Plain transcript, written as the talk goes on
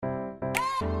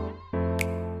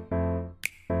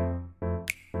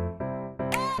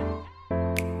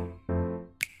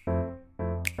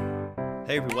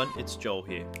Hey everyone, it's Joel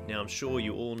here. Now I'm sure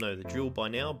you all know the drill by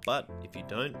now, but if you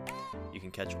don't, you can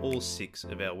catch all 6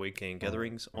 of our weekend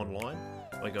gatherings online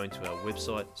by going to our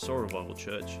website,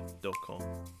 soulrevivalchurch.com.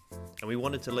 And we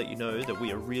wanted to let you know that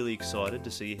we are really excited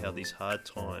to see how these hard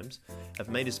times have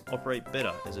made us operate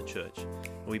better as a church.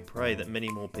 And we pray that many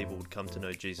more people would come to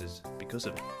know Jesus because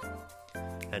of it.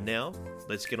 And now,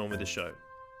 let's get on with the show.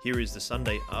 Here is the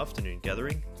Sunday afternoon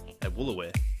gathering at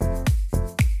Woolooware.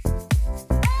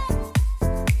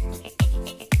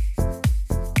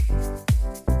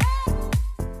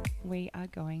 We are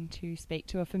going to speak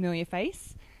to a familiar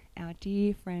face, our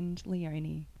dear friend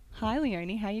Leonie. Hi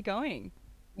Leonie, how are you going?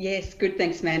 Yes, good,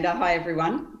 thanks Amanda. Hi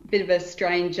everyone. Bit of a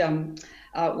strange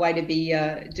way to be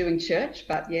doing church,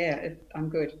 but yeah, I'm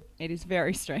good. It is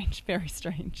very strange, very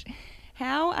strange.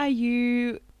 How are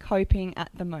you coping at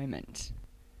the moment?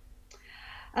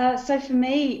 So for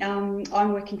me,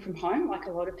 I'm working from home like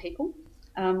a lot of people.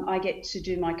 I get to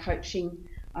do my coaching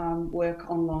work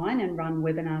online and run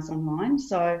webinars online.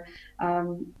 So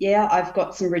I've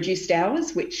got some reduced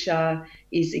hours, which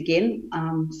is again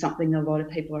something a lot of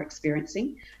people are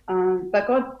experiencing. But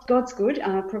God's good.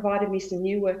 Provided me some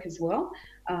new work as well.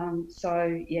 I'm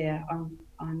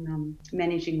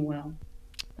managing well.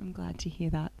 I'm glad to hear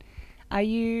that. Are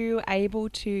you able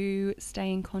to stay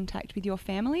in contact with your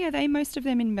family? Are most of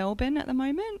them in Melbourne at the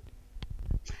moment?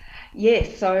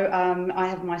 Yes, so I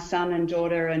have my son and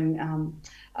daughter and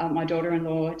my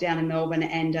daughter-in-law down in Melbourne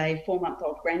and a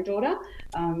 4-month-old granddaughter.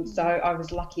 So I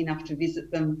was lucky enough to visit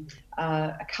them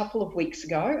a couple of weeks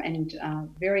ago and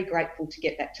very grateful to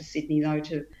get back to Sydney though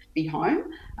to be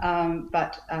home,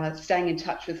 but staying in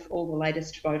touch with all the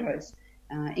latest photos.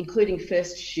 Including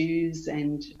first shoes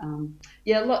and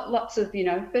lots of,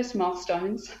 first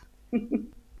milestones.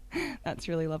 That's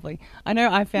really lovely. I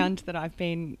know I found that I've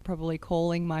been probably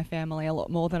calling my family a lot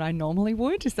more than I normally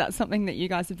would. Is that something that you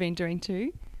guys have been doing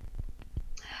too?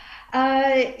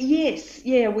 Yes,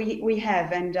 yeah, we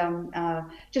have, and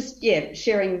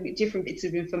sharing different bits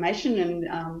of information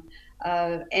and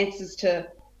answers to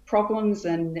problems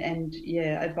and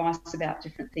advice about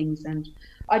different things. And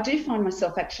I do find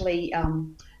myself actually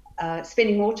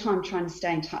spending more time trying to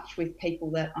stay in touch with people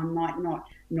that I might not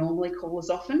normally call as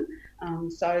often.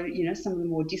 Some of the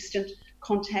more distant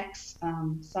contacts.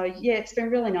 It's been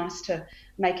really nice to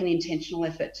make an intentional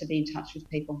effort to be in touch with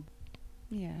people.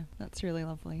 Yeah, that's really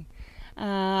lovely.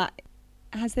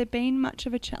 Has there been much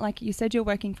of a like you said, you're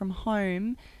working from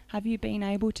home? Have you been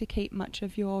able to keep much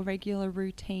of your regular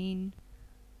routine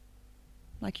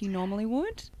like you normally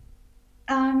would?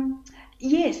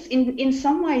 Yes, in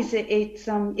some ways it's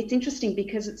interesting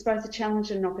because it's both a challenge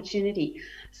and an opportunity.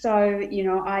 So,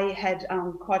 I had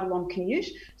quite a long commute,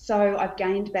 so I've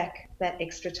gained back that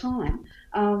extra time.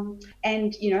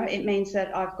 It means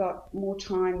that I've got more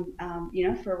time,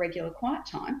 for a regular quiet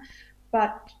time.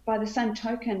 But by the same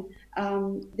token,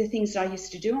 the things that I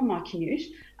used to do on my commute,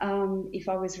 if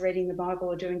I was reading the Bible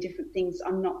or doing different things,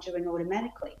 I'm not doing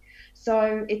automatically.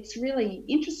 So it's really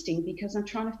interesting because I'm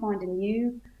trying to find a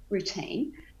new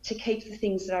routine to keep the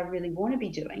things that I really want to be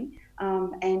doing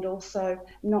and also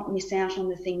not miss out on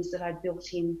the things that I'd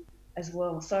built in as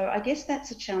well. So I guess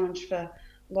that's a challenge for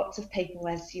lots of people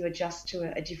as you adjust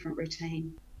to a different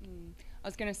routine. I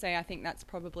was going to say, I think that's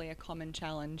probably a common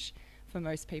challenge for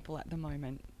most people at the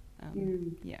moment.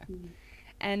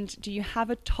 And do you have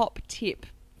a top tip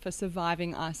for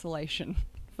surviving isolation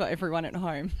for everyone at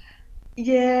home?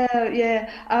 I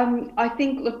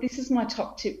think, look, this is my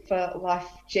top tip for life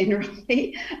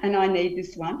generally, and I need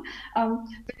this one.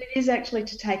 But it is actually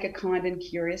to take a kind and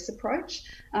curious approach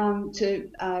to,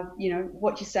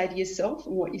 what you say to yourself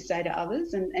and what you say to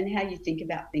others and how you think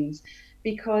about things.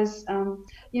 Because,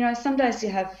 some days you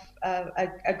have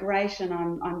a great and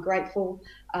I'm grateful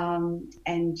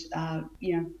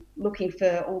looking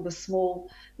for all the small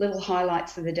little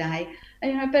highlights of the day.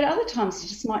 But other times you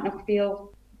just might not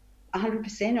feel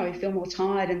 100% or you feel more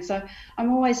tired, and so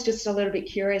I'm always just a little bit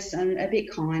curious and a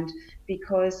bit kind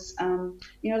because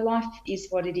life is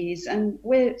what it is and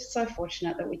we're so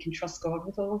fortunate that we can trust God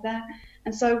with all of that.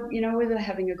 And so whether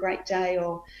having a great day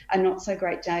or a not so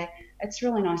great day, it's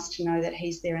really nice to know that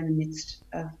He's there in the midst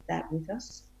of that with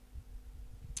us.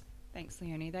 Thanks,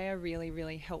 Leonie. They are really,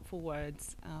 really helpful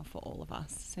words for all of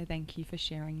us, so thank you for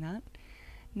sharing that.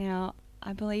 Now,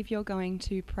 I believe you're going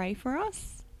to pray for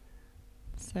us.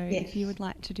 So yes. If you would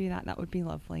like to do that, that would be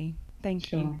lovely.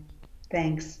 Thank you.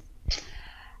 Thanks.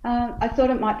 I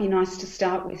thought it might be nice to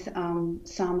start with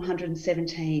Psalm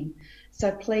 117.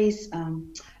 So please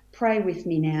pray with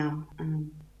me now.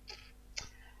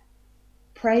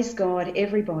 Praise God,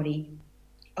 everybody.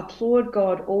 Applaud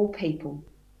God, all people.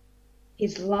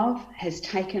 His love has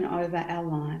taken over our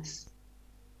lives.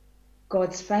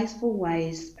 God's faithful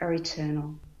ways are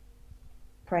eternal.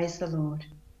 Praise the Lord.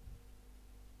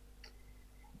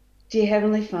 Dear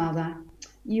Heavenly Father,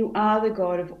 you are the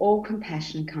God of all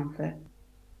compassion and comfort,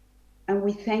 and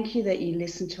we thank you that you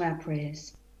listen to our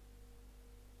prayers.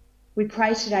 We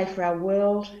pray today for our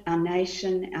world, our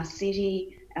nation, our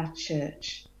city, our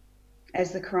church,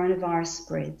 as the coronavirus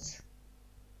spreads.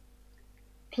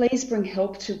 Please bring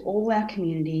help to all our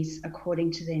communities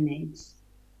according to their needs.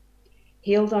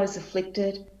 Heal those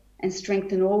afflicted and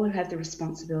strengthen all who have the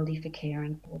responsibility for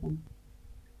caring for them.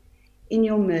 In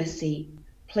your mercy,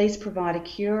 please provide a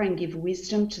cure and give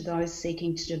wisdom to those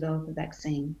seeking to develop a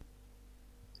vaccine.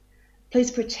 Please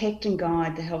protect and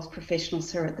guide the health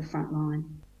professionals who are at the front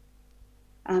line.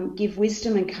 Give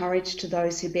wisdom and courage to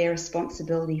those who bear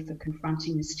responsibility for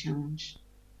confronting this challenge.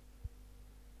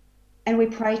 And we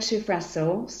pray too for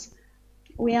ourselves.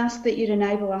 We ask that you'd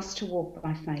enable us to walk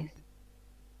by faith.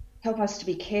 Help us to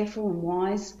be careful and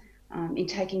wise in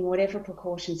taking whatever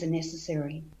precautions are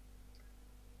necessary.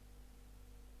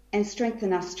 And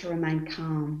strengthen us to remain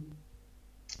calm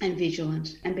and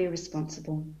vigilant and be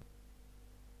responsible.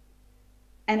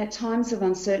 And at times of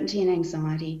uncertainty and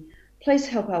anxiety, please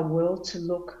help our world to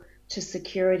look to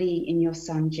security in your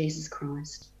Son, Jesus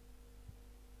Christ.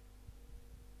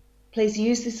 Please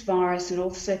use this virus and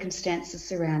all the circumstances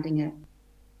surrounding it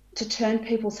to turn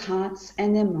people's hearts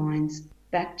and their minds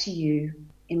back to you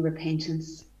in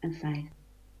repentance and faith.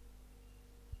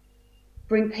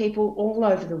 Bring people all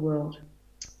over the world,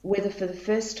 whether for the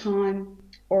first time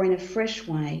or in a fresh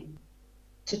way,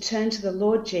 to turn to the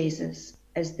Lord Jesus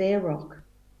as their rock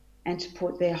and to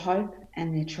put their hope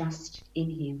and their trust in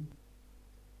him.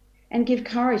 And give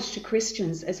courage to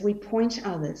Christians as we point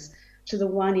others to the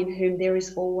one in whom there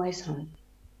is always hope.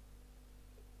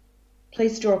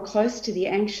 Please draw close to the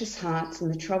anxious hearts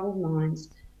and the troubled minds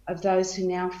of those who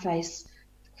now face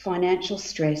financial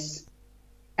stress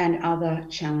and other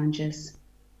challenges.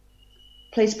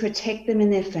 Please protect them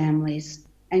and their families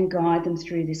and guide them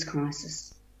through this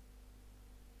crisis.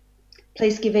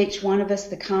 Please give each one of us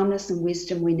the calmness and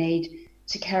wisdom we need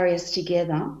to carry us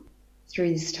together through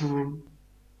this time.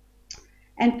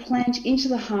 And plant into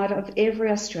the heart of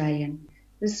every Australian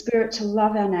the spirit to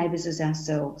love our neighbours as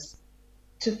ourselves,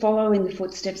 to follow in the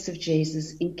footsteps of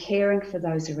Jesus in caring for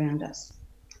those around us,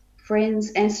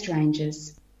 friends and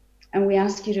strangers, and we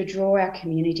ask you to draw our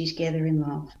community together in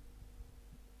love.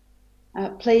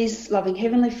 Please, loving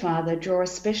Heavenly Father, draw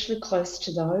especially close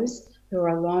to those who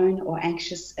are alone or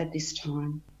anxious at this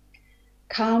time.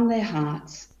 Calm their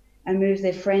hearts and move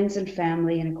their friends and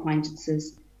family and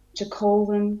acquaintances to call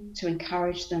them, to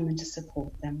encourage them and to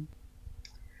support them.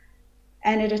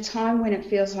 And at a time when it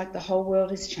feels like the whole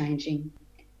world is changing,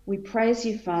 we praise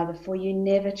you, Father, for you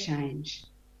never change.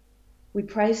 We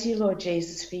praise you, Lord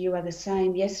Jesus, for you are the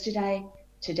same yesterday,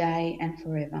 today and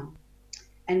forever.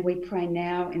 And we pray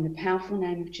now in the powerful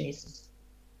name of Jesus.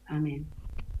 Amen.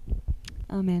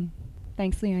 Amen.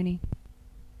 Thanks, Leonie.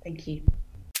 Thank you.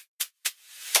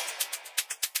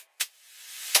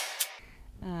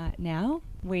 Now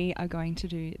we are going to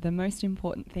do the most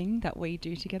important thing that we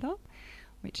do together,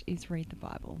 which is read the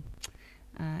Bible.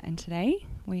 And today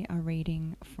we are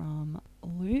reading from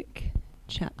Luke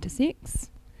chapter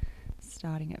 6,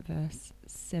 starting at verse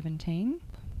 17.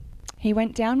 He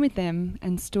went down with them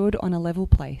and stood on a level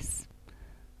place.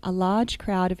 A large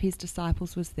crowd of his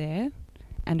disciples was there,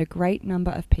 and a great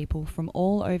number of people from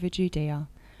all over Judea,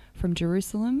 from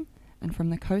Jerusalem and from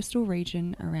the coastal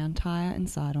region around Tyre and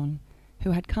Sidon,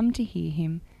 who had come to hear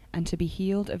him and to be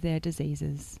healed of their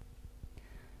diseases.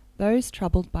 Those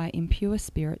troubled by impure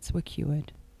spirits were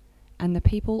cured, and the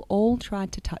people all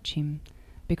tried to touch him,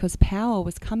 because power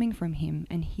was coming from him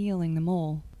and healing them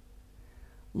all.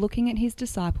 Looking at his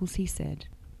disciples, he said,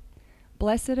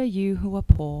 "Blessed are you who are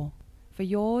poor, for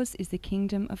yours is the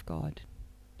kingdom of God.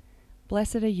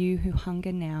 Blessed are you who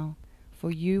hunger now, for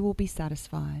you will be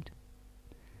satisfied.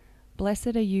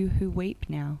 Blessed are you who weep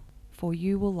now, for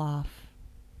you will laugh.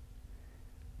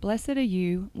 Blessed are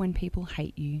you when people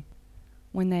hate you,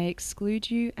 when they exclude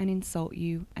you and insult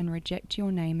you and reject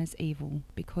your name as evil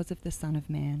because of the Son of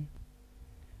Man.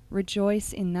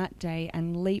 Rejoice in that day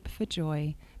and leap for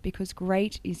joy, because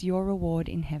great is your reward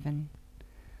in heaven.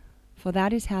 For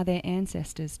that is how their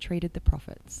ancestors treated the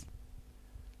prophets.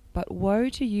 But woe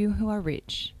to you who are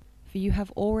rich, for you have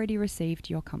already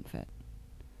received your comfort.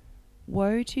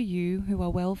 Woe to you who are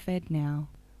well fed now,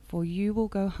 for you will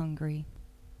go hungry.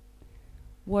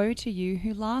 Woe to you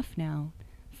who laugh now,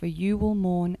 for you will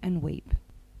mourn and weep.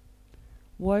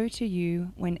 Woe to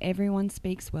you when everyone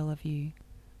speaks well of you,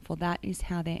 for that is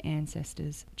how their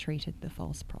ancestors treated the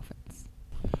false prophets.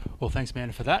 Well, thanks,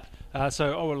 Amanda, for that.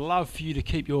 So I would love for you to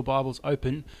keep your Bibles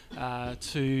open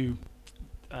to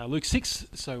Luke 6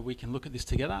 so we can look at this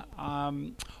together.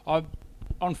 I'm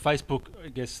on Facebook. I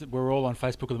guess we're all on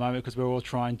Facebook at the moment because we're all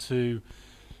trying to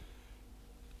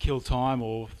kill time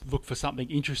or look for something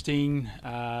interesting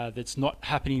that's not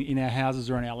happening in our houses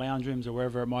or in our lounge rooms or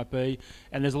wherever it might be.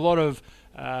 And there's a lot of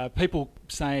people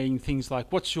saying things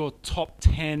like, what's your top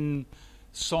 10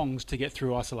 songs to get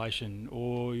through isolation,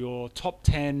 or your top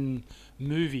 10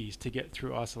 movies to get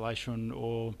through isolation,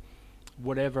 or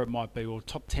whatever it might be, or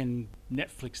top 10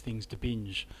 Netflix things to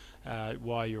binge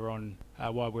while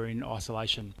we're in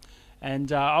isolation.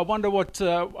 And I wonder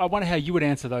how you would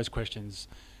answer those questions.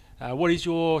 What is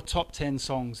your top 10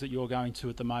 songs that you're going to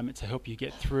at the moment to help you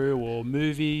get through, or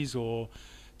movies, or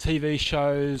TV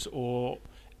shows, or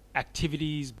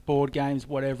activities, board games,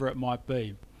 whatever it might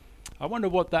be? I wonder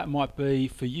what that might be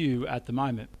for you at the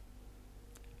moment.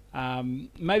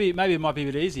 Maybe it might be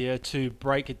a bit easier to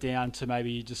break it down to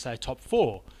maybe just say top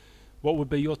 4. What would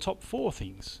be your top 4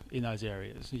 things in those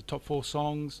areas? Your top 4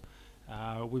 songs.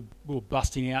 We were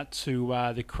busting out to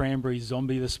the Cranberry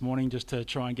Zombie this morning just to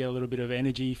try and get a little bit of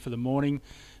energy for the morning.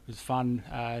 It was fun.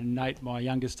 Nate, my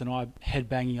youngest, and I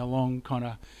headbanging along, kind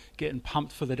of getting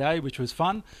pumped for the day, which was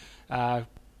fun.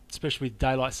 Especially with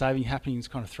daylight saving happening, it's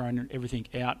kind of thrown everything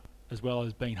out, as well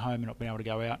as being home and not being able to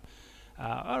go out.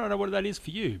 I don't know what that is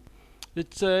for you.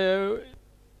 It's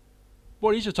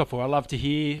what is your top 4? I'd love to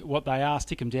hear what they are.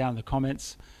 Stick them down in the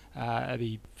comments. That'd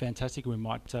be fantastic. We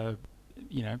might,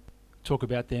 talk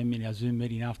about them in our Zoom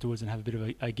meeting afterwards and have a bit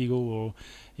of a giggle, or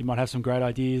you might have some great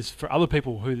ideas for other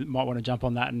people who might want to jump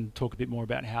on that and talk a bit more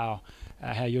about how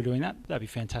you're doing that. That'd be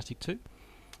fantastic too.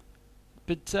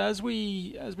 But as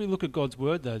we look at God's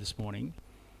Word though this morning,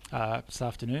 this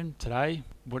afternoon, today,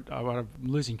 I'm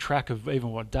losing track of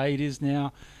even what day it is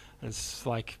now. It's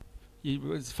like,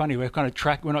 it's funny, we're not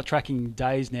tracking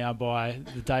days now by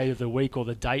the day of the week or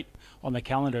the date on the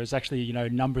calendar. It's actually,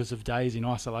 numbers of days in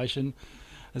isolation.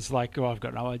 It's like, I've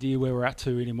got no idea where we're at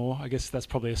to anymore. I guess that's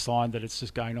probably a sign that it's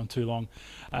just going on too long.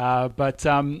 But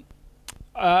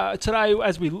today,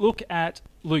 as we look at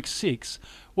Luke 6,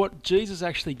 what Jesus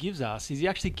actually gives us is he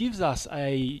actually gives us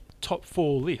a top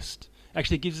 4 list.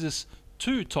 Actually gives us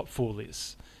 2 top 4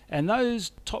 lists. And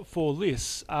those top 4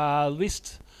 lists are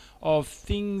lists of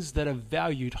things that are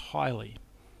valued highly.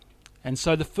 And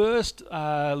so the first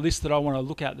list that I want to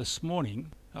look at this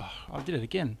morning, I did it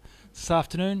again, this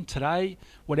afternoon, today,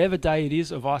 whatever day it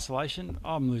is of isolation,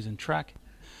 I'm losing track.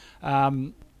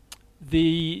 Sorry,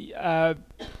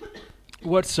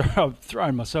 I'm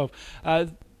throwing myself.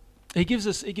 He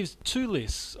gives 2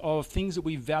 lists of things that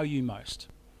we value most.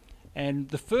 And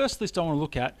the first list I want to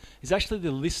look at is actually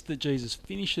the list that Jesus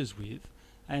finishes with,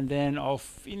 and then I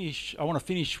want to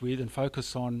finish with and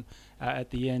focus on at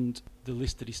the end the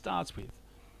list that he starts with.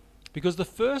 Because the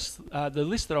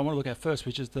list that I want to look at first,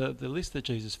 which is the list that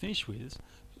Jesus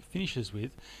finishes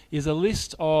with, is a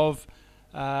list of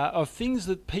things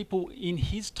that people in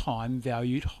his time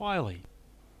valued highly.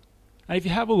 And if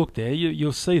you have a look there,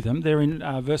 you'll see them. They're in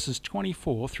verses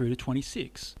 24 through to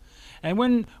 26. And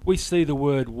when we see the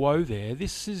word woe there,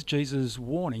 this is Jesus'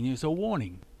 warning. It's a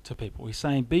warning to people. He's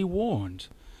saying, be warned.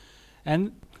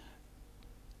 And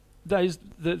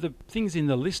the things in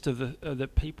the list of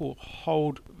that people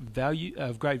hold value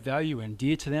of great value and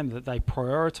dear to them, that they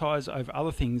prioritize over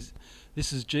other things.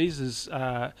 This is Jesus'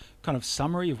 kind of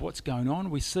summary of what's going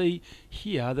on. We see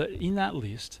here that in that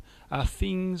list are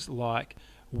things like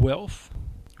wealth.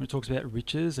 It talks about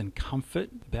riches and comfort,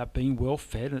 about being well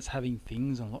fed, and it's having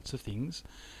things and lots of things.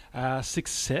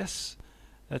 Success,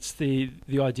 that's the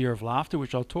idea of laughter,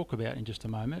 which I'll talk about in just a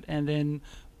moment. And then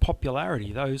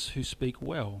popularity, those who speak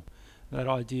well, that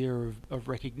idea of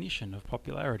recognition, of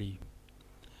popularity.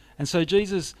 And so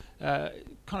Jesus kind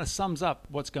of sums up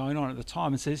what's going on at the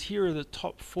time and says, here are the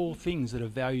top 4 things that are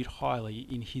valued highly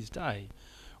in his day: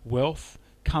 wealth,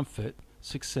 comfort,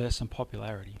 success, and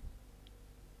popularity.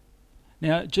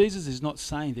 Now, Jesus is not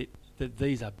saying that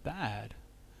these are bad,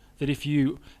 that if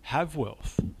you have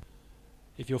wealth,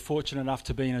 if you're fortunate enough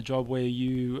to be in a job where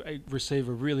you receive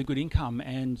a really good income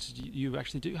and you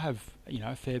actually do have,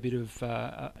 a fair bit of,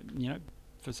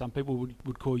 for some people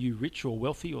would call you rich or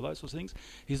wealthy or those sorts of things,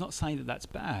 he's not saying that that's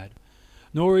bad.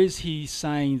 Nor is he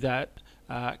saying that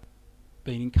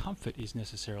being in comfort is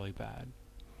necessarily bad.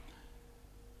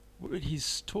 What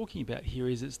he's talking about here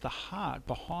is it's the heart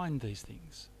behind these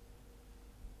things.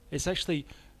 It's actually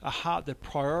a heart that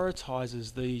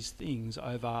prioritizes these things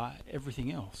over everything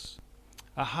else.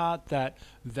 A heart that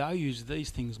values these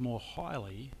things more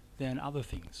highly than other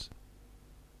things.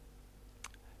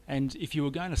 And if you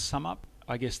were going to sum up,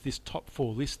 I guess, this top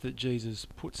 4 list that Jesus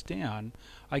puts down,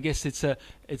 I guess it's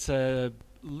a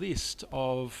list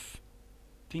of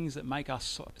things that make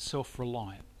us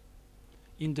self-reliant,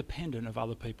 independent of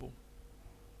other people.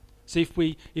 So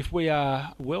if we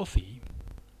are wealthy,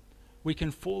 we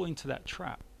can fall into that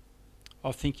trap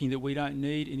of thinking that we don't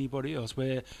need anybody else.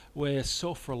 We're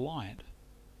self-reliant.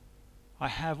 I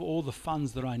have all the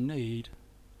funds that I need.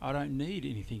 I don't need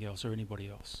anything else or anybody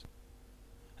else.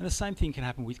 And the same thing can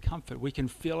happen with comfort. We can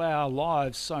fill our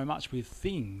lives so much with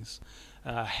things,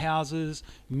 houses,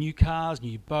 new cars,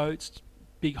 new boats,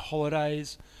 big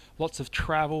holidays, lots of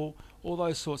travel, all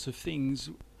those sorts of things,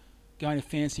 going to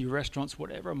fancy restaurants,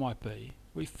 whatever it might be.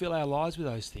 We fill our lives with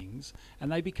those things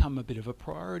and they become a bit of a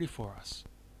priority for us.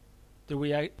 Do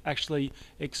we actually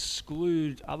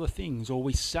exclude other things, or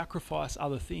we sacrifice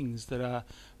other things that are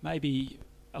maybe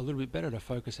a little bit better to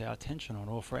focus our attention on,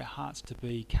 or for our hearts to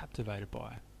be captivated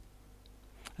by?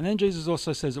 And then Jesus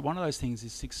also says that one of those things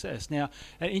is success. Now,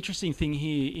 an interesting thing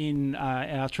here in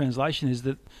our translation is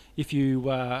that if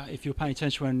you're paying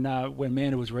attention when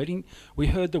Amanda was reading, we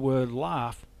heard the word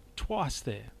laugh twice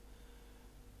there.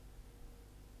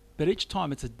 But each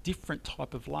time it's a different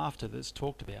type of laughter that's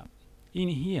talked about. In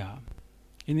here,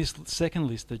 in this second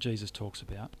list that Jesus talks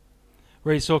about,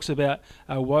 where he talks about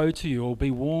woe to you, or be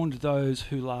warned those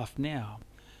who laugh now,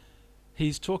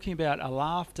 he's talking about a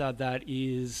laughter that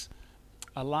is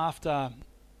a laughter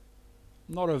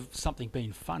not of something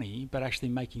being funny, but actually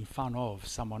making fun of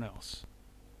someone else.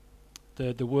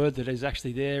 The word that is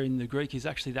actually there in the Greek is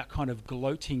actually that kind of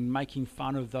gloating, making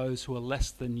fun of those who are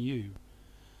less than you,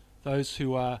 those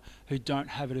who don't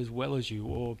have it as well as you,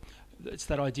 or it's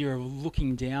that idea of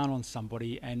looking down on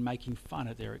somebody and making fun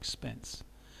at their expense.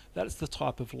 That's the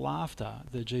type of laughter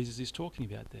that Jesus is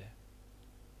talking about there.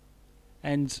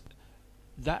 And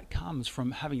that comes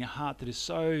from having a heart that is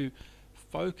so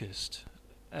focused,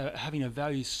 having a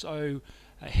value so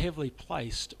heavily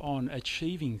placed on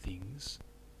achieving things,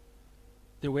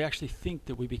 that we actually think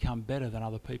that we become better than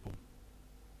other people.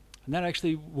 And that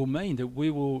actually will mean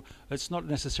that it's not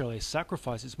necessarily a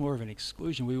sacrifice, it's more of an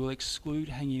exclusion. We will exclude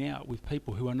hanging out with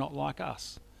people who are not like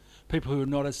us, people who are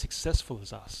not as successful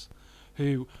as us,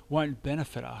 who won't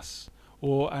benefit us,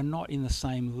 or are not in the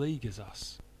same league as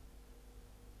us.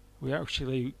 We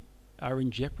actually are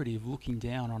in jeopardy of looking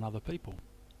down on other people.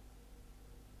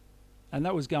 And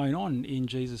that was going on in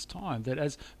Jesus' time, that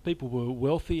as people were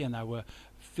wealthy and they were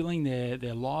filling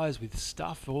their lives with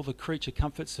stuff, all the creature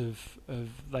comforts of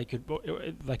they could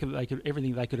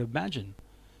everything they could imagine,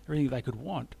 everything they could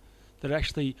want, that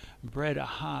actually bred a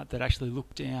heart that actually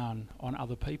looked down on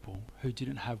other people who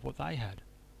didn't have what they had.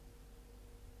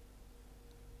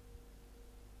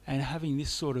 And having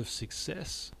this sort of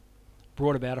success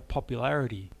brought about a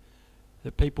popularity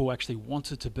that people actually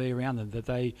wanted to be around them, that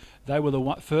they were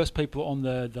the first people on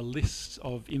the lists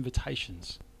of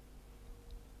invitations.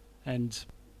 And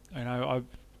you know,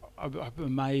 I'm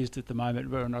amazed at the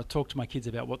moment when I talk to my kids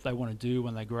about what they want to do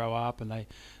when they grow up, and they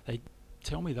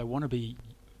tell me they want to be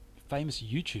famous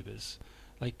YouTubers,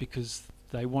 like, because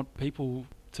they want people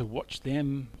to watch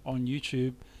them on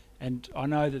YouTube. And I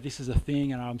know that this is a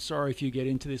thing, and I'm sorry if you get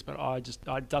into this, but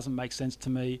it doesn't make sense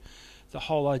to me. The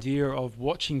whole idea of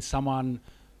watching someone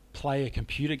play a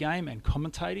computer game and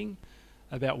commentating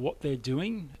about what they're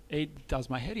doing, it does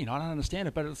my head in. I don't understand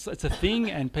it, but it's a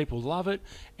thing, and people love it.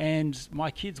 And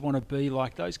my kids want to be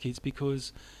like those kids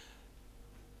because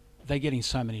they're getting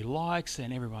so many likes,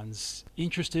 and everyone's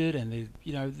interested, and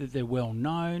they're well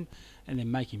known, and they're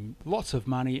making lots of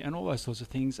money, and all those sorts of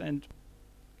things. And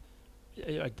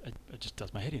it just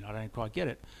does my head in. I don't quite get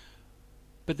it.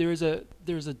 But there is a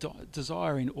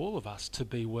desire in all of us to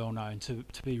be well known, to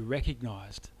be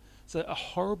recognised. It's a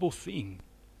horrible thing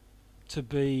to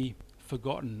be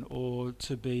forgotten or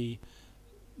to be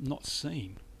not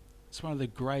seen. It's one of the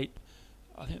great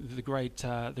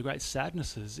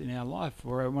sadnesses in our life,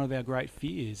 or one of our great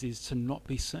fears, is to not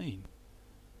be seen.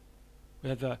 We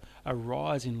have a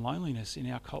rise in loneliness in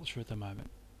our culture at the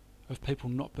moment, of people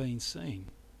not being seen.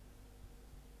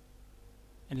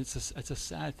 And it's a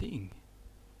sad thing,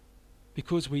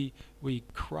 because we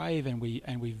crave and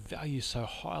we value so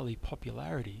highly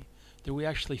popularity that we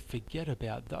actually forget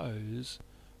about those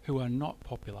who are not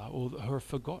popular, or who are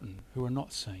forgotten, who are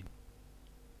not seen.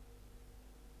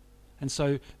 And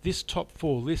so this top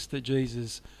 4 list that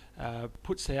Jesus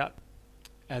puts out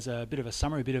as a bit of a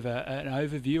summary, a bit of an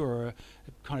overview, or a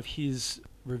kind of his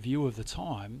review of the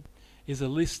time, is a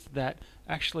list that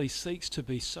actually seeks to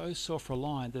be so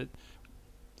self-reliant that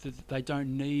they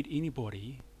don't need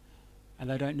anybody, and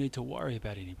they don't need to worry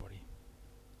about anybody.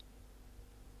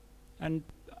 And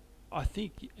I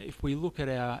think if we look at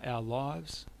our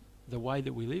lives, the way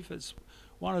that we live, it's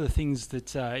one of the things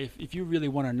that if you really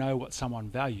want to know what someone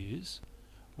values,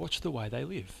 watch the way they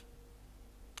live.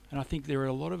 And I think there are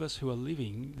a lot of us who are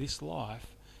living this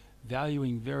life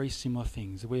valuing very similar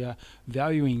things. We are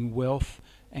valuing wealth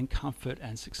and comfort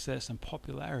and success and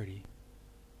popularity.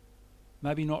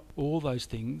 Maybe not all those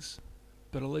things,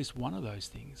 but at least one of those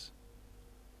things.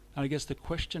 And I guess the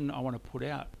question I want to put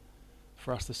out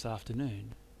for us this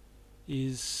afternoon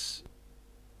is,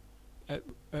 at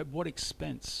what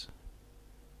expense?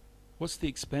 What's the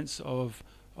expense of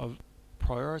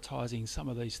prioritizing some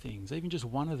of these things, even just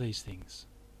one of these things?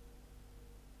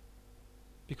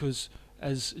 Because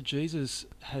as Jesus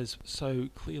has so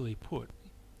clearly put,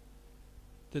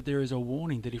 that there is a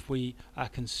warning that if we are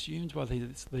consumed by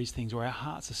these things, or our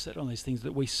hearts are set on these things,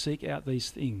 that we seek out these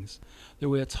things, that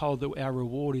we are told that our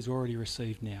reward is already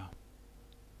received now.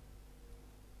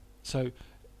 So,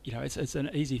 it's an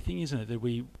easy thing, isn't it, that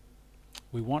we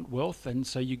want wealth, and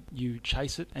so you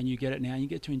chase it and you get it now, and you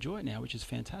get to enjoy it now, which is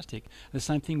fantastic. The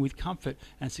same thing with comfort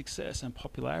and success and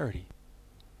popularity.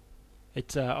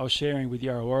 I was sharing with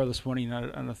Yarrawara this morning,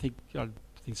 and I think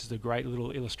this is a great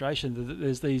little illustration.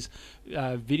 There's these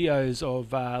videos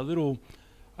of little,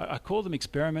 I call them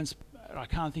experiments. I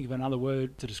can't think of another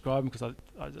word to describe them, because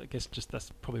I guess just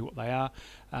that's probably what they are.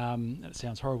 It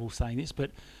sounds horrible saying this,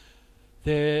 but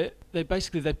they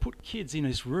put kids in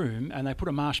this room and they put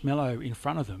a marshmallow in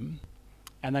front of them,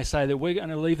 and they say that we're going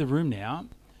to leave the room now,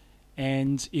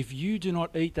 and if you do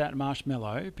not eat that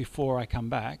marshmallow before I come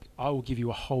back, I will give you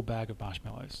a whole bag of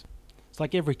marshmallows. It's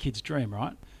like every kid's dream,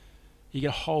 right? You get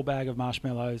a whole bag of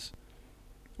marshmallows.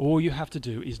 All you have to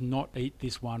do is not eat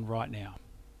this one right now.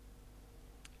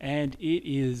 And it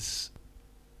is,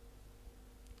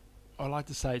 I like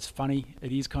to say it's funny.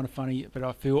 It is kind of funny, but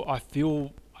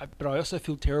but I also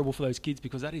feel terrible for those kids,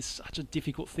 because that is such a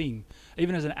difficult thing.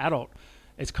 Even as an adult,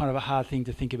 it's kind of a hard thing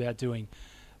to think about doing.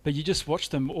 But you just watch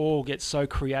them all get so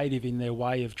creative in their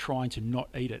way of trying to not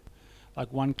eat it.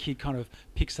 Like one kid kind of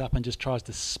picks up and just tries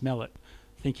to smell it,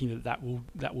 thinking that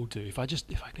will do. If I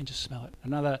can just smell it.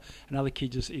 Another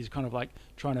kid just is kind of like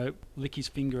trying to lick his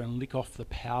finger and lick off the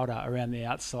powder around the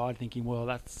outside, thinking, well,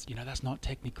 that's not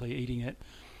technically eating it.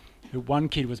 One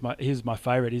kid was my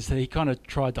favourite, is that he kind of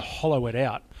tried to hollow it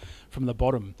out from the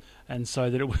bottom, and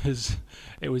so that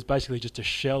it was basically just a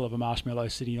shell of a marshmallow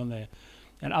sitting on there.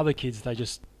 And other kids, they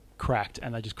just cracked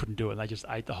and they just couldn't do it. They just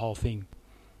ate the whole thing.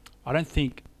 I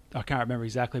can't remember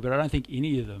exactly, but I don't think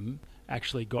any of them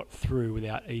actually got through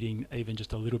without eating even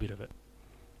just a little bit of it.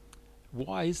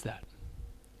 Why is that?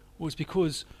 Well, it's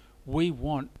because we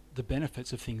want the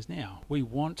benefits of things now. We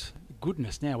want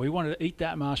goodness now. We want to eat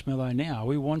that marshmallow now.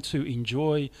 We want to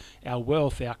enjoy our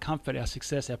wealth, our comfort, our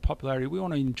success, our popularity. We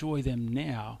want to enjoy them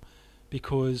now,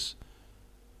 because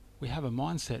we have a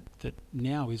mindset that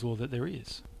now is all that there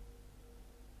is.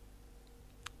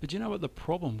 But do you know what the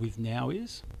problem with now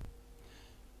is?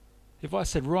 If I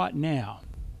said right now,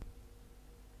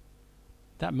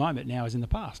 that moment now is in the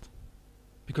past,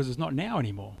 because it's not now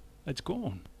anymore. It's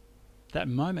gone. That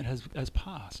moment has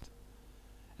passed.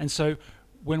 And so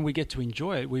when we get to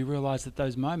enjoy it, we realize that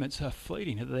those moments are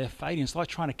fleeting, that they're fading. It's like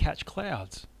trying to catch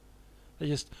clouds. They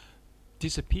just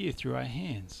disappear through our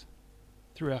hands,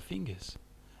 through our fingers.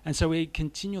 And so we're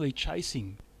continually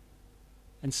chasing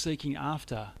and seeking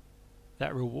after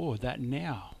that reward, that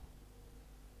now.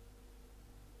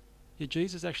 Yet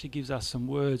Jesus actually gives us some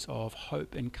words of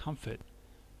hope and comfort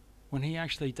when he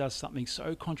actually does something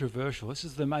so controversial. This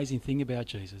is the amazing thing about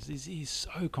Jesus, is he's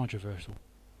so controversial,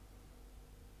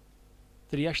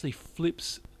 that he actually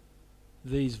flips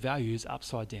these values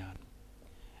upside down.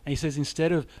 And he says,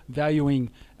 instead of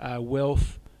valuing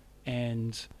wealth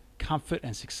and comfort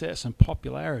and success and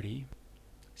popularity,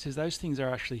 he says those things are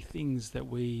actually things that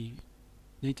we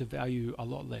need to value a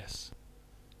lot less.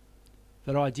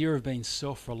 That idea of being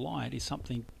self-reliant is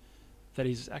something that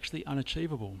is actually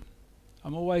unachievable.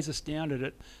 I'm always astounded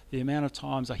at the amount of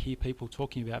times I hear people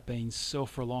talking about being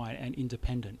self-reliant and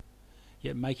independent,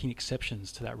 yet making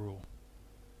exceptions to that rule.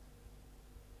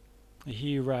 I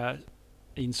hear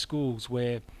in schools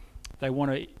where they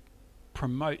want to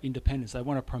promote independence, they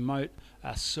want to promote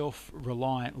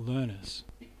self-reliant learners.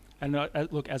 And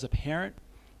look, as a parent,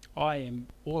 I am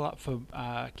all up for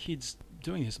kids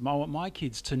doing this. I want my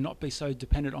kids to not be so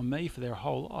dependent on me for their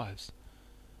whole lives.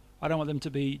 I don't want them to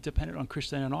be dependent on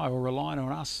Christine and I, or relying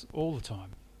on us all the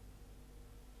time.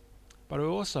 But I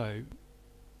also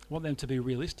want them to be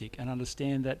realistic and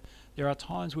understand that there are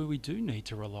times where we do need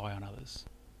to rely on others,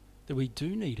 that we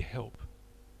do need help,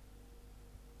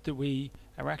 that we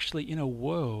are actually in a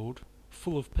world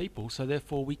full of people, so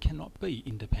therefore we cannot be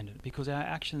independent because our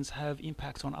actions have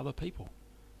impacts on other people.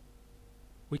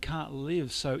 We can't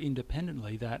live so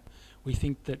independently that we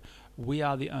think that we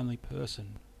are the only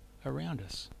person around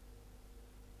us.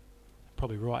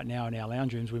 Probably right now in our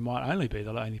lounge rooms, we might only be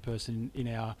the only person in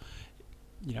our,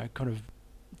 kind of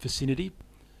vicinity.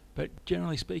 But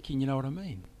generally speaking, you know what I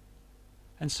mean.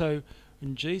 And so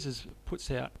when Jesus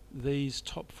puts out these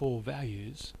top 4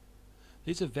 values,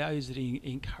 these are values that he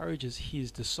encourages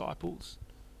his disciples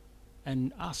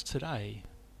and us today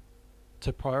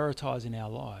to prioritize in our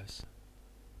lives.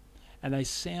 And they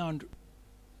sound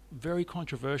very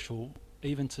controversial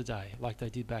even today, like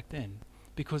they did back then,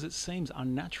 because it seems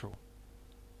unnatural.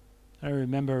 I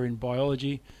remember in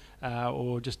biology,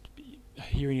 or just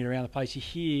hearing it around the place, you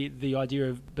hear the idea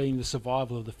of being the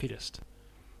survival of the fittest.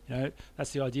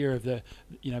 That's the idea of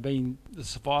being the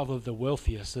survival of the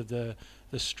wealthiest, of the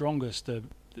strongest,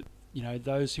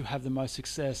 those who have the most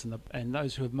success and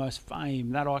those who have most fame,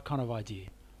 that kind of idea.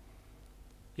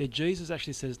 Yet Jesus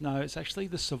actually says, no, it's actually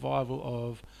the survival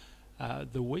of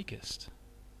the weakest.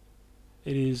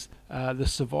 It is the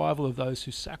survival of those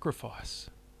who sacrifice,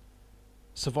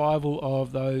 survival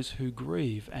of those who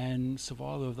grieve, and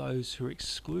survival of those who are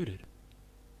excluded.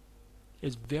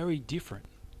 It's very different.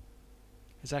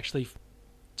 It's actually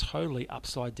totally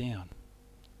upside down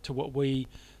to what we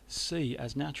see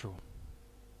as natural.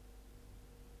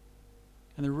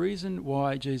 And the reason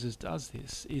why Jesus does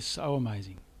this is so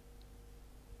amazing.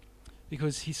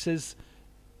 Because he says,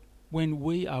 when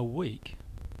we are weak,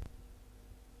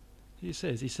 he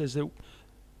says that,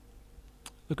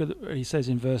 he says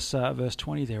in verse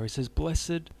 20 there, he says,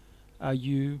 "Blessed are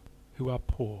you who are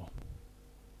poor,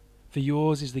 for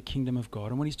yours is the kingdom of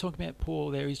God." And when he's talking about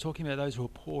poor there, he's talking about those who are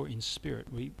poor in spirit.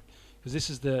 Because this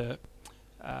is the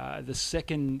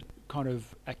second kind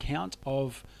of account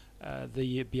of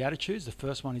the Beatitudes. The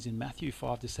first one is in Matthew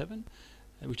 5-7,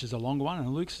 which is a longer one,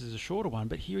 and Luke's is a shorter one.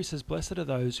 But here he says, "Blessed are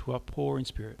those who are poor in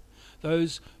spirit,"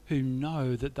 those who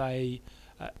know that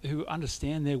who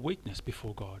understand their weakness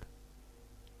before God.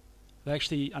 They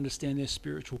actually understand their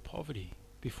spiritual poverty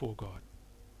before God.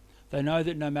 They know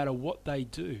that no matter what they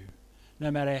do,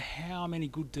 no matter how many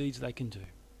good deeds they can do,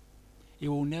 it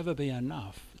will never be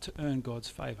enough to earn God's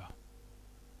favour.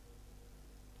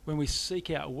 When we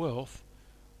seek out wealth,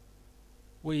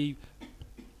 we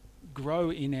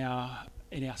grow in our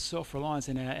self-reliance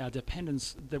and our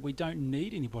dependence that we don't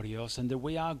need anybody else and that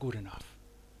we are good enough.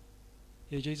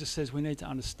 Yeah, Jesus says we need to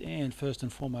understand first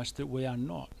and foremost that we are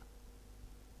not,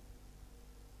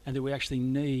 and that we actually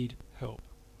need help.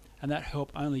 And that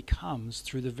help only comes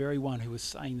through the very one who is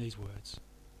saying these words,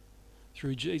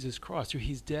 through Jesus Christ, through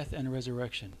his death and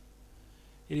resurrection.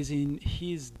 It is in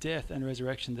his death and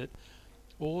resurrection that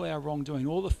all our wrongdoing,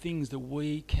 all the things that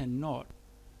we cannot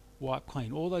wipe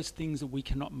clean, all those things that we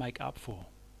cannot make up for,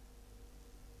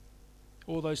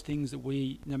 all those things that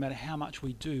we, no matter how much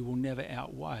we do, will never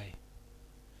outweigh.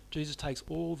 Jesus takes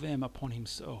all them upon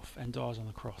himself and dies on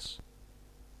the cross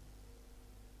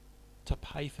to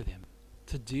pay for them,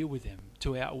 to deal with them,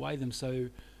 to outweigh them, so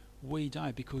we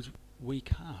don't, because we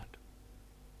can't.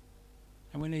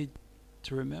 And we need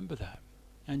to remember that.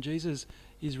 And Jesus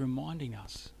is reminding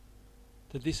us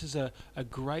that this is a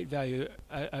great value,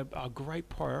 a great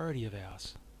priority of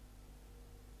ours.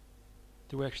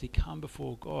 That we actually come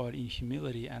before God in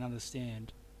humility and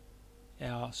understand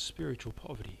our spiritual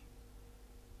poverty,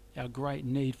 our great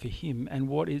need for him. And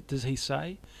what does he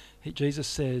say? Jesus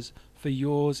says, "For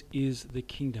yours is the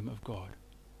kingdom of God."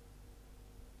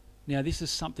 Now, this is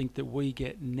something that we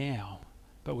get now,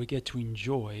 but we get to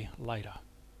enjoy later.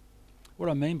 What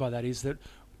I mean by that is that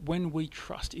when we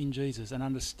trust in Jesus and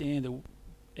understand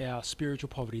our spiritual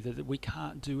poverty, that we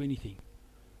can't do anything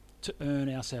to earn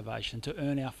our salvation, to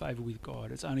earn our favour with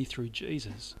God, it's only through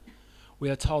Jesus. We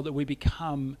are told that we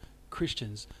become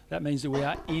Christians. That means that we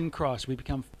are in Christ. We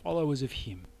become followers of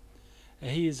him.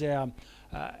 He is our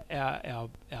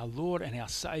Lord and our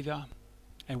Saviour,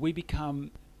 and we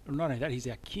become, not only that, he's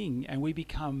our King, and we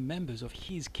become members of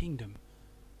his kingdom.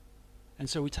 And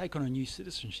so we take on a new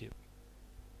citizenship.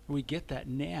 We get that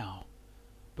now,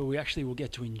 but we actually will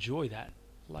get to enjoy that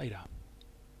later.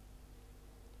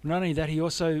 Not only that, he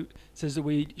also says that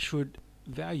we should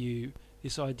value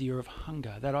this idea of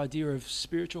hunger, that idea of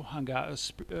spiritual hunger,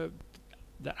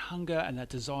 that hunger and that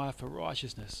desire for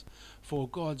righteousness, for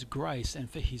God's grace and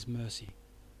for his mercy.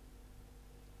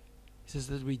 He says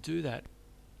that we do that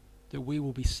we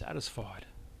will be satisfied.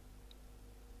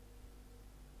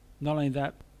 Not only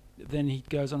that, then he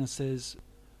goes on and says,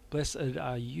 "Blessed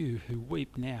are you who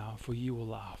weep now, for you will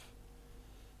laugh."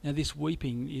 Now this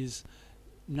weeping is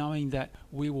knowing that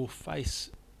we will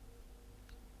face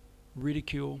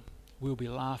ridicule, we'll be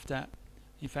laughed at.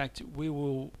 In fact, we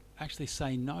will actually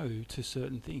say no to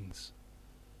certain things,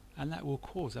 and that will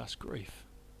cause us grief.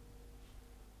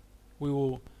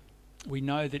 We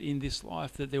know that in this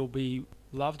life that there will be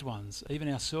loved ones,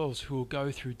 even ourselves, who will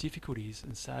go through difficulties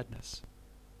and sadness.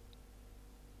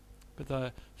 But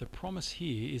the promise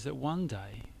here is that one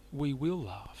day we will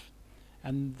laugh.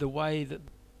 And the way that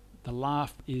the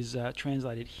laugh is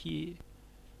translated here,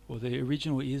 or the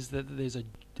original, is that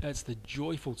that's the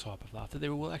joyful type of laugh, that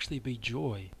there will actually be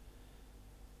joy,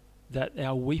 that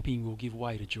our weeping will give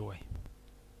way to joy.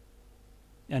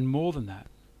 And more than that,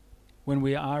 when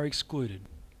we are excluded,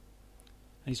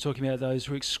 and he's talking about those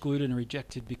who are excluded and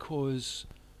rejected because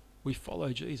we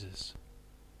follow Jesus.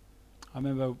 I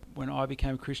remember when I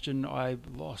became a Christian, I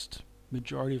lost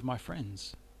majority of my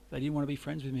friends. They didn't want to be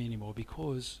friends with me anymore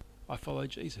because I followed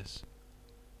Jesus.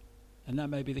 And that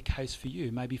may be the case for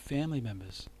you, maybe family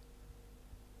members.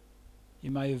 You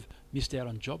may have missed out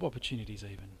on job opportunities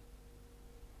even.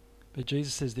 But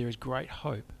Jesus says there is great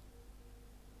hope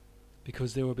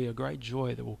because there will be a great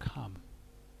joy that will come.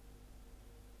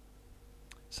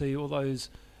 See, all those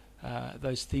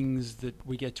things that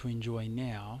we get to enjoy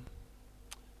now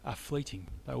are fleeting.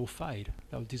 They will fade.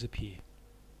 They will disappear.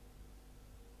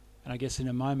 And I guess in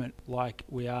a moment like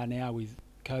we are now with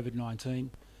COVID-19,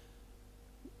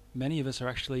 many of us are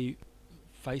actually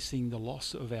facing the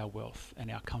loss of our wealth and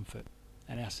our comfort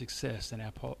and our success and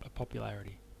our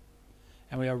popularity.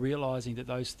 And we are realizing that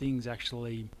those things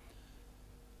actually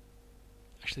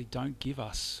don't give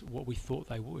us what we thought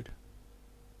they would.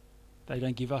 They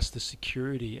don't give us the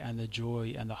security and the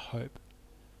joy and the hope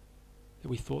that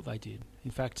we thought they did.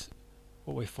 In fact,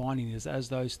 what we're finding is as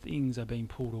those things are being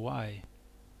pulled away,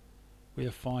 we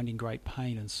are finding great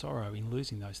pain and sorrow in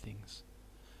losing those things.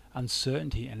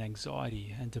 Uncertainty and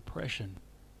anxiety and depression.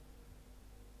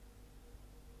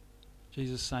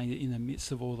 Jesus is saying that in the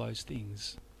midst of all those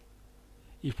things,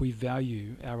 if we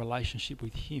value our relationship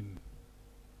with Him,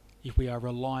 if we are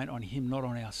reliant on Him, not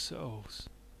on ourselves,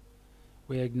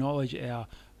 we acknowledge our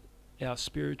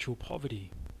spiritual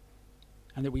poverty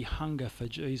and that we hunger for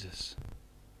Jesus,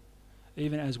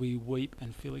 even as we weep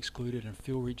and feel excluded and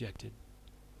feel rejected,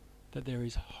 that there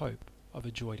is hope of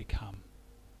a joy to come.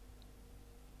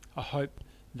 A hope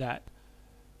that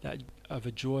of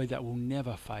a joy that will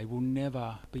never fade, will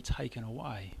never be taken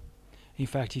away. In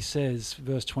fact, he says,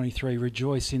 verse 23,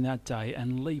 rejoice in that day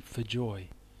and leap for joy,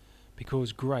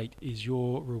 because great is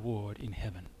your reward in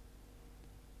heaven.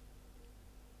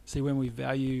 See, when we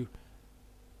value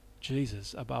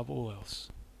Jesus above all else,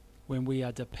 when we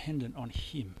are dependent on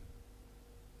Him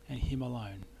and Him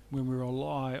alone, when we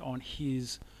rely on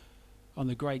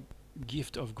the great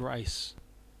gift of grace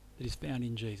that is found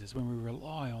in Jesus, when we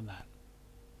rely on that,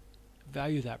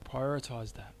 value that,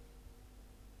 prioritize that,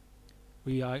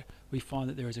 we find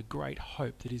that there is a great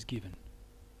hope that is given.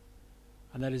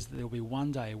 And that is that there will be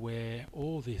one day where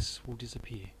all this will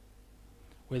disappear,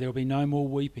 where there will be no more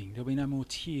weeping, there will be no more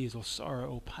tears or sorrow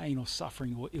or pain or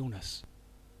suffering or illness.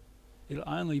 It'll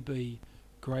only be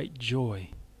great joy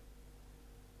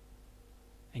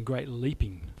and great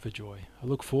leaping for joy. I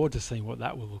look forward to seeing what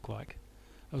that will look like.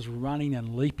 I was running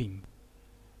and leaping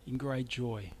in great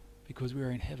joy because we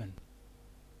are in heaven.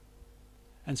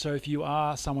 And so if you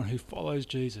are someone who follows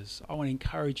Jesus, I want to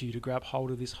encourage you to grab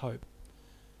hold of this hope,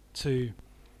 to,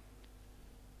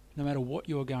 no matter what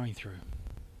you're going through,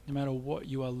 no matter what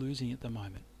you are losing at the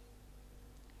moment,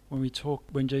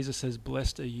 when Jesus says,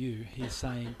 blessed are you, He's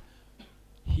saying,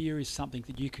 here is something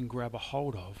that you can grab a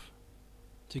hold of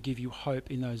to give you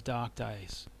hope in those dark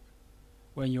days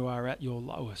when you are at your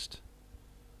lowest.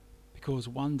 Because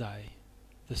one day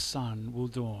the sun will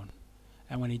dawn,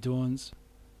 and when He dawns,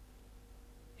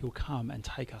 He'll come and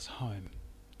take us home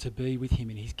to be with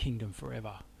Him in His kingdom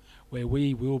forever, where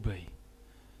we will be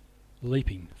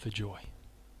leaping for joy.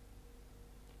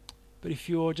 But if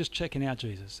you're just checking out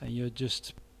Jesus and you're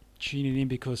just tuning in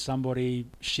because somebody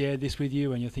shared this with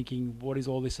you and you're thinking, what is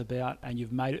all this about? And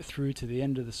you've made it through to the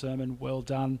end of the sermon, well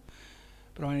done.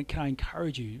 But I can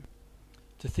encourage you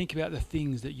to think about the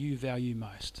things that you value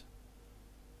most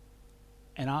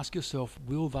and ask yourself,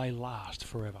 will they last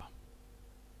forever?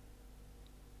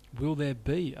 Will there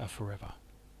be a forever?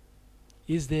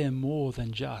 Is there more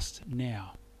than just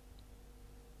now?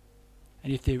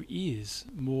 And if there is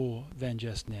more than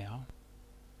just now,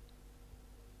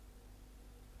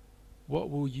 what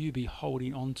will you be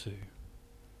holding on to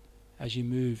as you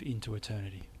move into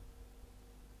eternity?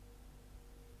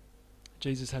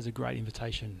 Jesus has a great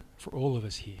invitation for all of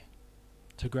us here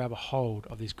to grab a hold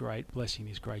of this great blessing,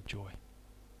 this great joy.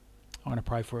 I'm going to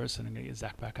pray for us and I'm going to get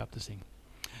Zach back up to sing.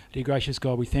 Dear gracious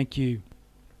God, we thank you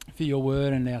for your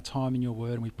word and our time in your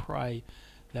word. And we pray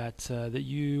that that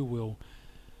you will,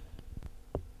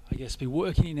 I guess, be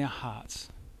working in our hearts,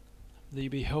 that you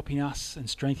be helping us and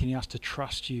strengthening us to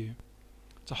trust you,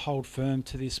 to hold firm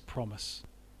to this promise,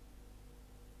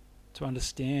 to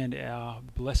understand our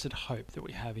blessed hope that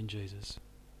we have in Jesus.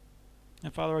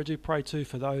 And Father, I do pray too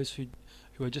for those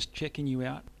who are just checking you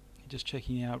out, just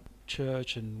checking out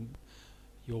church and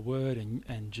your word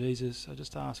and Jesus. I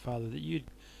just ask, Father, that you'd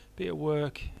be at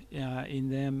work in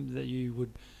them, that you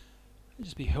would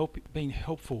just be being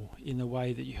helpful in the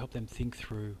way that you help them think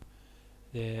through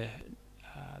their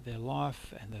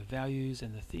life and their values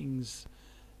and the things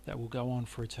that will go on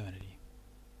for eternity.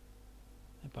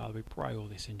 And Father, we pray all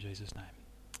this in Jesus' name.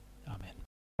 Amen.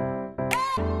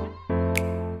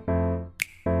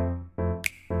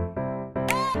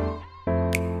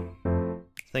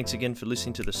 Thanks again for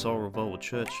listening to the Soul Revival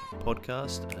Church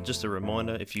podcast. Just a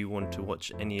reminder, if you want to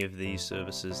watch any of these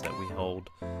services that we hold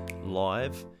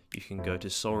live, you can go to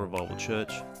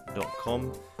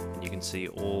soulrevivalchurch.com and you can see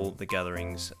all the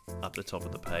gatherings up the top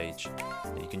of the page.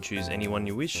 You can choose any one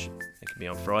you wish. It can be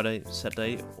on Friday,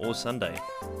 Saturday or Sunday.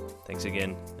 Thanks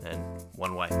again, and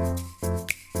one way.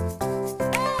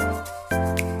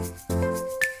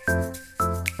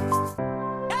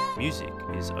 Music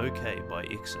is Okay by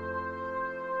Ixon.